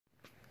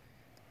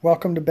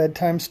Welcome to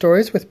Bedtime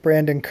Stories with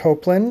Brandon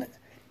Copeland.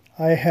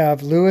 I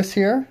have Lewis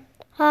here.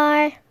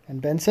 Hi.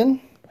 And Benson.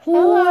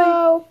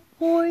 Hello.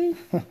 Hoi.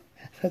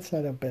 That's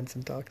not how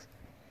Benson talks.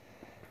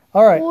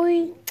 All right.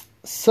 Hoi.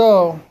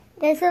 So,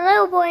 There's a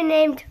little boy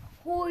named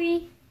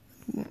Hoi.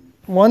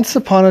 once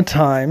upon a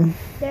time,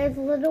 There's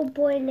a little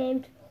boy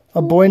named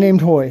a boy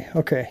named Hoy.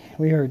 Okay,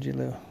 we heard you,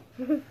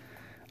 Lou.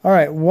 All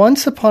right.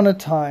 Once upon a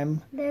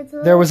time,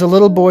 there was a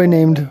little boy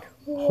named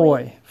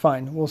Hoy.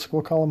 Fine, we'll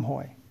call him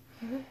Hoy.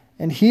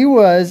 And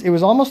it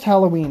was almost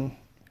Halloween,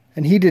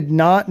 and he did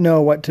not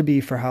know what to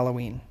be for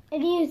Halloween.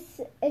 And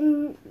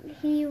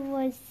he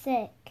was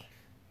sick.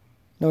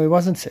 No, he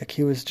wasn't sick.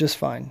 He was just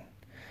fine.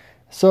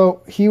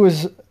 So he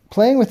was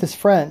playing with his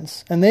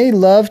friends, and they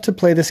loved to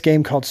play this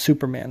game called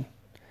Superman.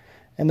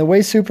 And the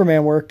way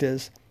Superman worked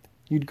is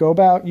you'd go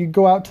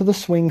out to the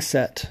swing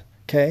set,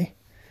 okay?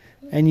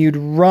 And you'd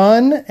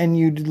run and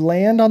you'd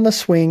land on the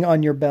swing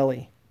on your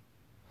belly.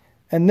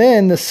 And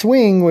then the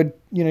swing would,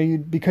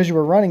 because you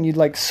were running, you'd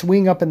like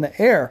swing up in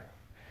the air.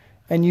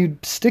 And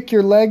you'd stick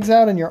your legs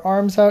out and your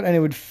arms out, and it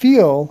would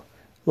feel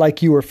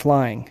like you were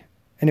flying.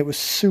 And it was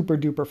super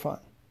duper fun.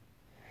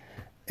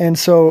 And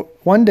so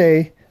one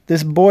day,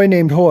 this boy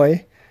named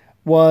Hoy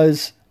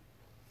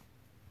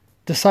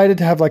decided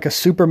to have like a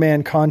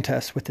Superman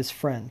contest with his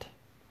friend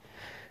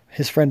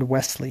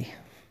Wesley.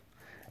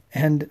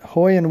 And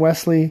Hoy and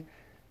Wesley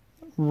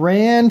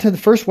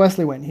first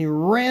Wesley went. He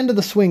ran to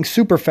the swing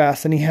super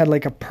fast, and he had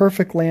like a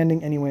perfect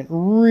landing, and he went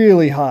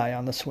really high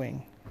on the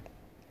swing.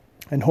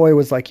 And Hoy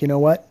was like, you know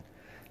what?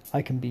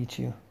 I can beat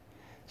you.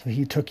 So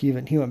he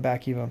went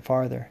back even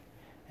farther,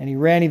 and he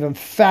ran even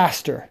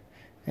faster,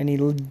 and he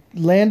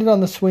landed on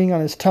the swing on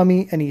his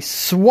tummy, and he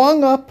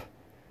swung up,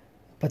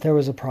 but there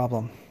was a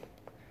problem.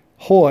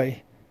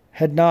 Hoy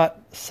had not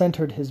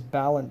centered his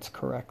balance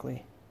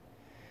correctly.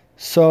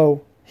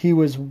 So he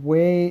was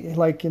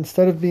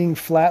instead of being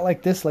flat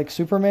like this, like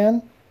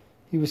Superman,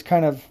 he was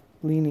kind of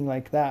leaning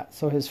like that.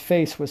 So his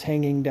face was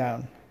hanging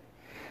down.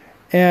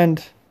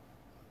 And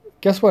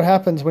guess what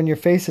happens when your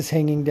face is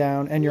hanging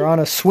down and you're on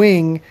a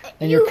swing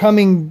and you're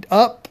coming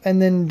up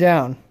and then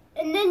down?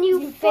 And then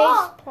you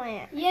face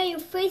plant. Yeah, you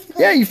face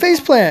plant. Yeah, you face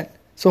plant.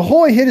 So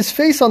Hoy hit his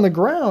face on the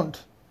ground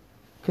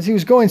because he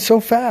was going so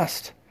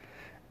fast.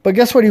 But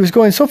guess what? He was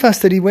going so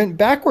fast that he went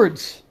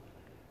backwards.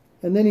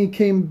 And then he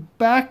came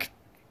back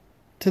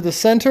to the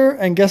center,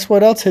 and guess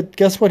what hit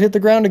the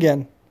ground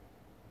again?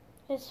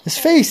 His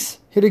face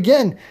hit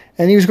again.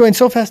 And he was going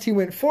so fast he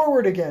went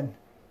forward again.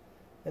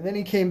 And then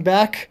he came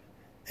back,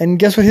 and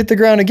guess what hit the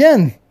ground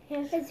again?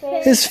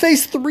 His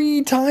face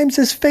 3 times.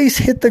 His face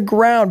hit the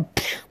ground.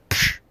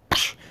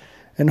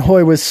 And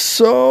Hoy was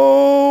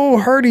so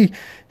hurt.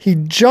 He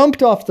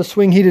jumped off the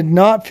swing. He did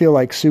not feel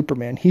like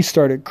Superman. He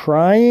started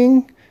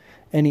crying,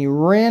 and he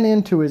ran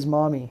into his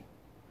mommy.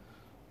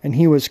 And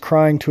he was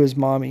crying to his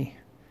mommy.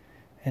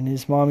 And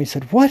his mommy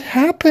said, "What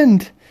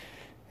happened?"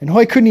 And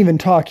Hoy couldn't even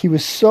talk. It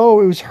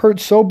was hurt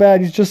so bad.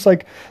 He's just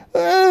like,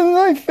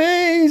 my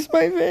face.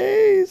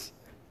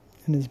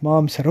 And his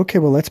mom said, "Okay,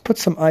 well, let's put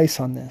some ice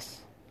on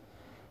this."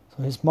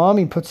 So his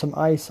mommy put some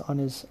ice on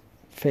his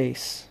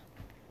face.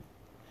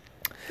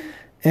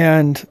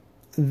 And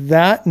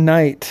that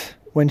night,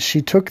 when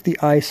she took the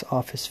ice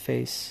off his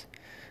face,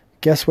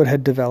 guess what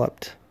had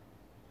developed?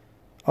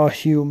 A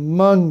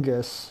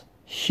humongous,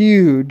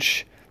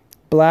 huge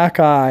black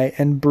eye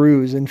and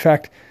bruise. In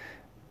fact,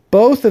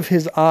 both of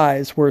his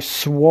eyes were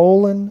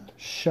swollen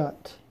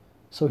shut,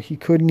 so he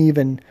couldn't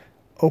even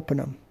open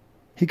them.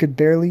 He could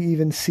barely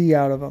even see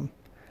out of them.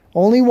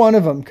 Only one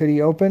of them could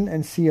he open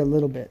and see a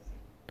little bit.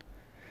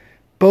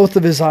 Both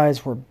of his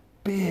eyes were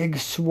big,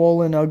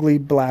 swollen, ugly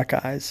black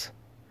eyes.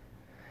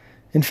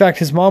 In fact,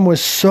 his mom was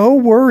so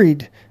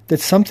worried that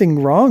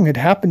something wrong had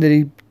happened, that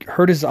he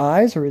hurt his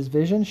eyes or his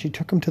vision. She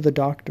took him to the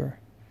doctor.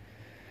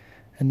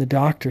 And the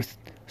doctor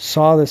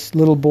saw this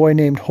little boy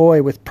named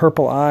Hoy with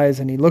purple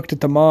eyes, and he looked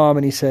at the mom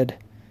and he said,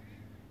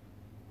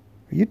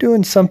 "Are you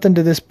doing something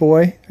to this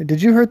boy?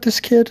 Did you hurt this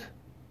kid?"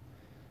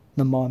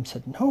 The mom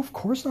said, "No, of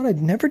course not.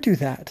 I'd never do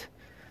that.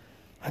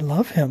 I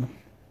love him.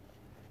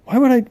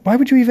 Why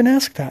would you even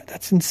ask that?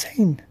 That's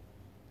insane."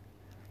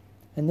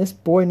 And this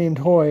boy named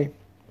Hoy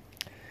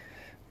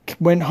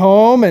went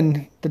home,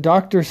 and the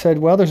doctor said,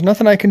 "Well, there's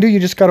nothing I can do. You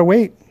just got to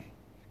wait."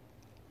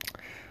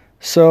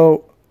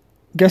 So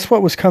guess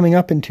what was coming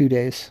up in 2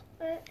 days?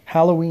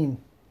 Halloween.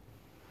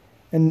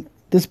 And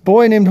this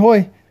boy named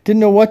Hoy didn't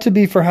know what to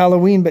be for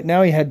Halloween, but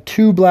now he had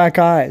 2 black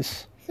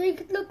eyes. So he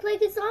could look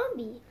like a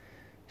zombie.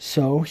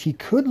 So he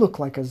could look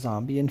like a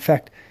zombie. In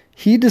fact,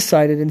 he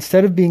decided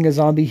instead of being a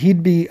zombie,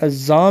 he'd be a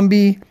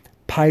zombie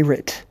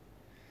pirate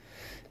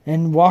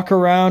and walk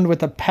around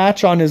with a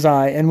patch on his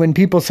eye. And when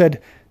people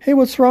said, "Hey,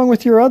 what's wrong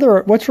with your eye?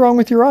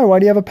 Why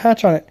do you have a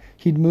patch on it?"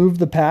 He'd move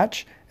the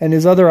patch, and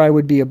his other eye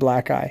would be a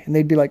black eye. And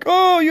they'd be like,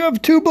 "Oh, you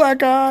have 2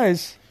 black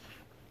eyes."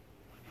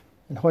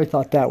 And Hoy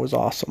thought that was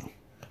awesome.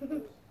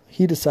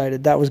 He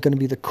decided that was going to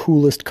be the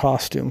coolest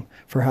costume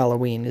for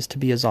Halloween, is to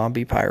be a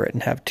zombie pirate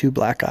and have 2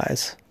 black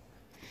eyes.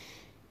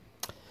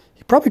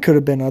 He Probably could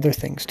have been other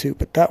things too,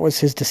 but that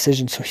was his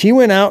decision. So he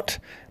went out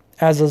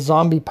as a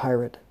zombie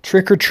pirate,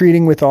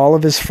 trick-or-treating with all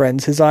of his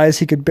friends. His eyes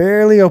he could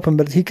barely open,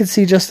 but he could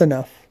see just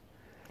enough.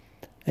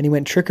 And he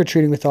went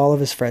trick-or-treating with all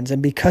of his friends.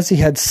 And because he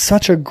had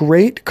such a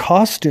great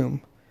costume,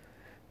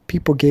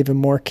 people gave him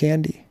more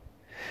candy.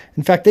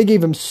 In fact, they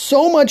gave him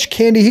so much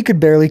candy he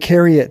could barely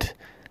carry it.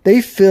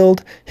 They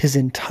filled his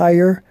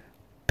entire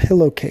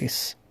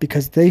pillowcase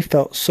because they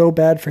felt so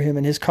bad for him,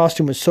 and his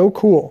costume was so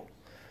cool.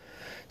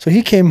 So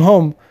he came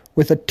home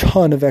with a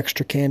ton of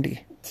extra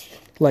candy,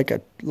 like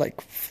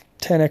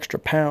 10 extra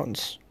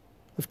pounds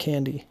of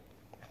candy.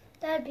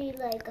 That'd be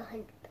like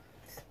 100.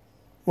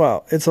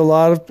 Well, it's a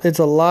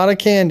lot of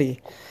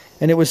candy,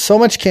 and it was so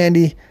much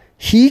candy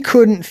he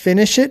couldn't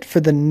finish it for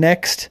the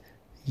next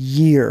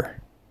year.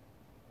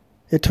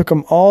 It took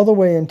him all the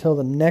way until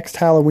the next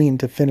Halloween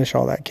to finish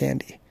all that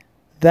candy.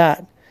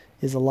 That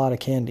is a lot of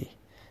candy.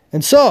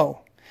 And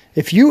so,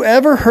 if you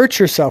ever hurt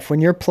yourself when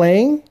you're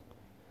playing,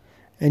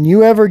 and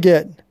you ever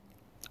get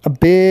a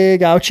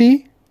big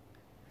ouchie,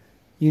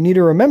 you need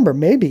to remember,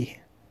 maybe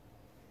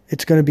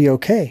it's going to be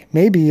okay.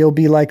 Maybe you'll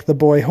be like the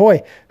boy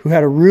Hoy, who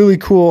had a really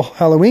cool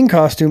Halloween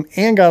costume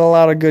and got a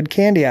lot of good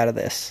candy out of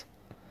this.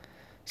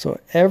 So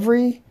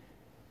every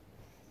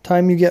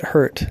time you get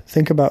hurt,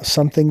 think about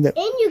something that,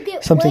 and you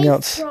get something way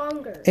else.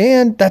 Stronger.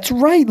 And that's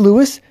right,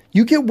 Lewis.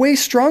 You get way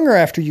stronger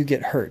after you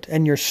get hurt,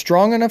 and you're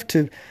strong enough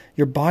to,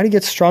 your body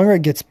gets stronger,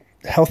 it gets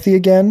healthy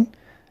again,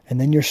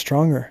 and then you're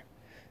stronger.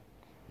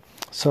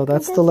 So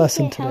that's the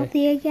lesson today.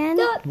 Healthy again?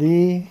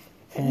 The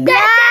end.